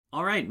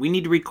All right, we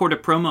need to record a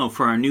promo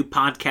for our new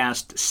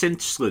podcast,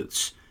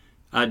 Sleuths.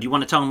 Do you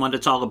want to tell them what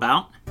it's all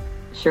about?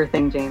 Sure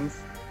thing,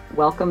 James.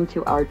 Welcome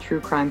to our true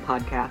crime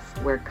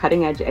podcast, where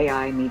cutting-edge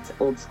AI meets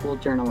old-school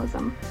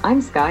journalism.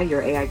 I'm Sky,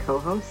 your AI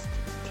co-host,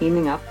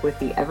 teaming up with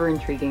the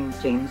ever-intriguing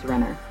James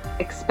Renner.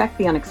 Expect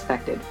the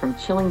unexpected, from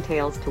chilling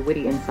tales to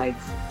witty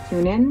insights.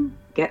 Tune in,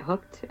 get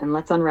hooked, and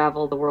let's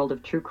unravel the world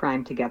of true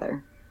crime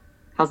together.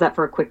 How's that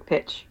for a quick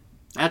pitch?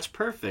 That's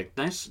perfect.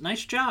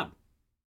 Nice job.